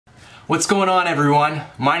What's going on, everyone?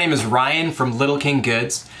 My name is Ryan from Little King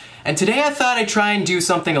Goods, and today I thought I'd try and do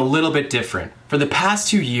something a little bit different. For the past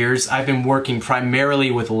 2 years, I've been working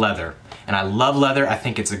primarily with leather, and I love leather. I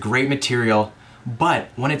think it's a great material, but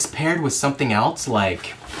when it's paired with something else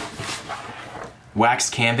like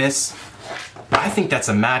waxed canvas, I think that's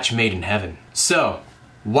a match made in heaven. So,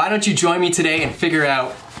 why don't you join me today and figure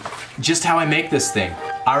out just how I make this thing?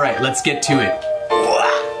 All right, let's get to it.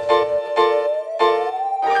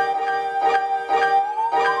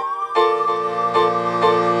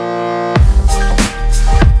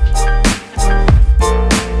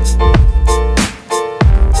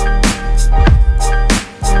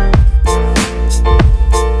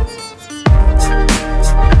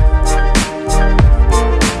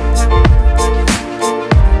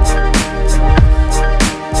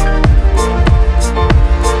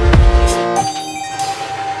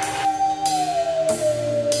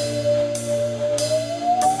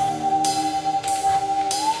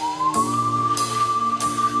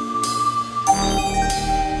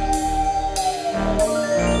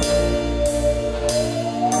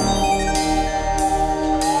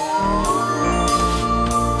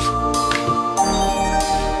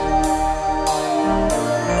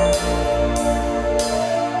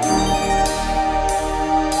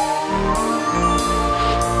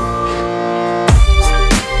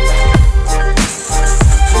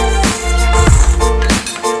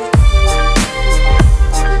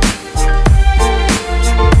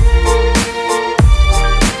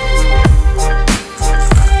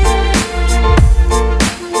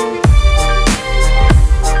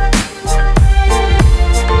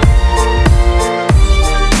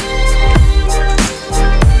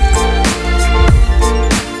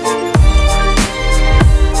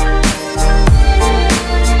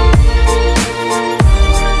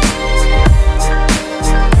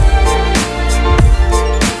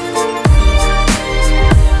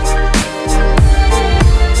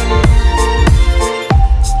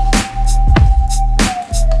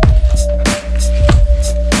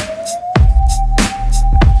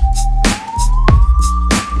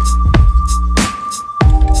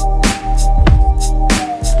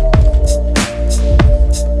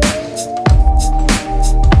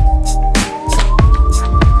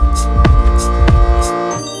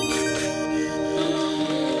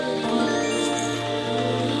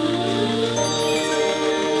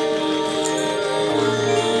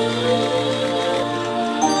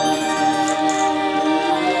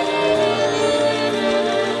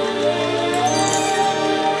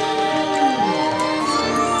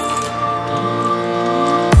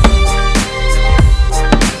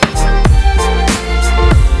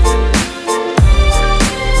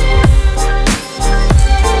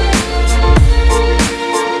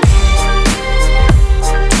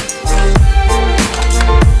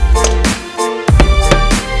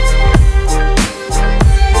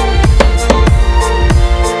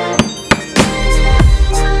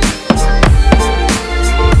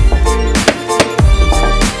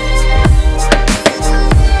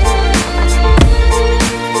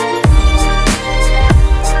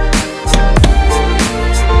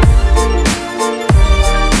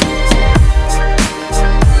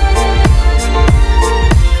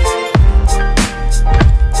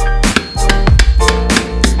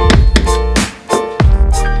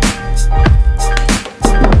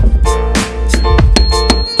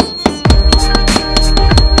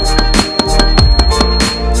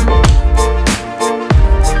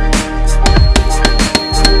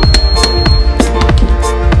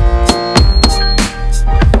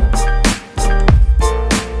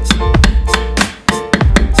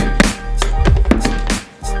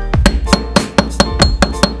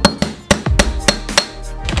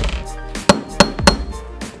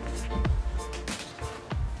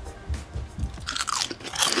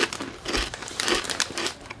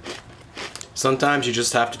 Sometimes you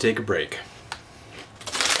just have to take a break.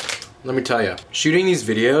 Let me tell you, shooting these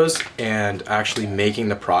videos and actually making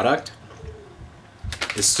the product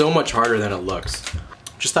is so much harder than it looks.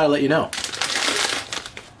 Just thought I'd let you know.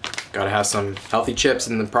 Gotta have some healthy chips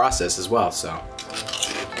in the process as well, so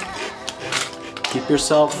keep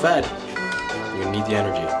yourself fed. You need the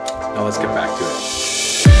energy. Now let's get back to it.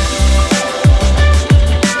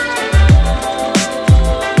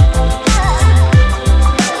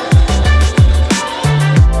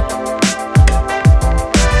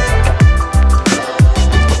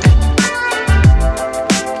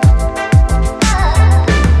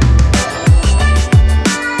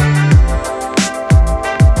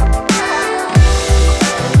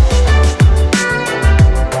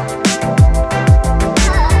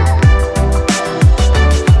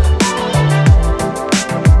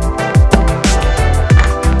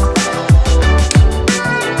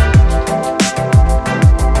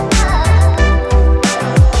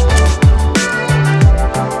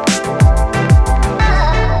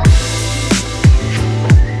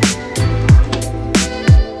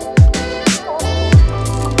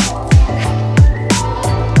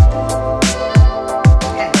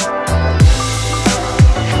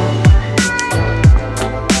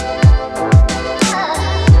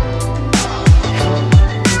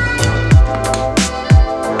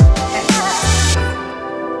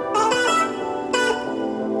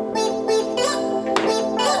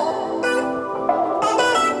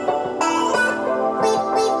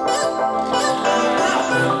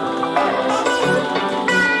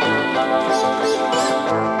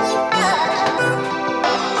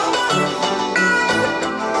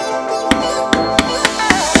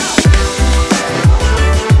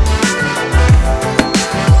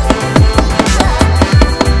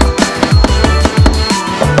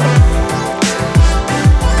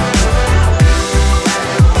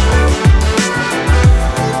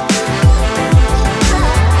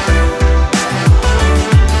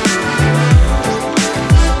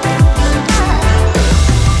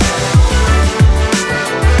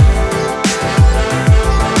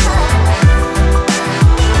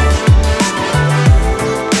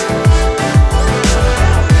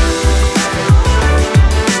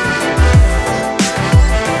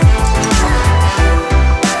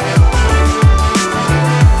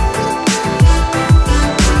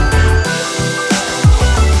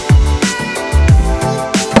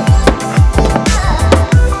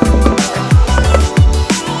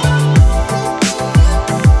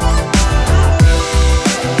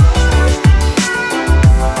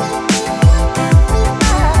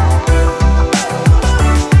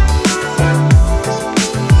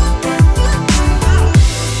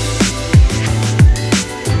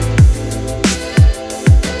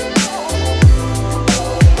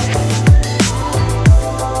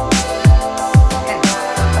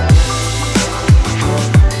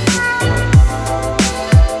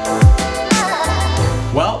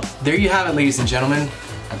 there you have it, ladies and gentlemen.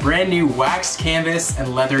 A brand new waxed canvas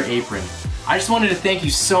and leather apron. I just wanted to thank you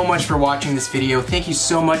so much for watching this video. Thank you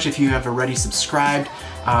so much if you have already subscribed.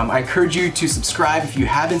 I encourage you to subscribe if you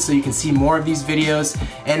haven't so you can see more of these videos.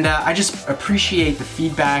 And I just appreciate the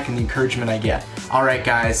feedback and the encouragement I get. All right,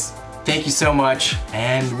 guys, thank you so much,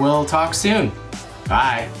 and we'll talk soon.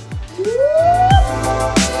 Bye.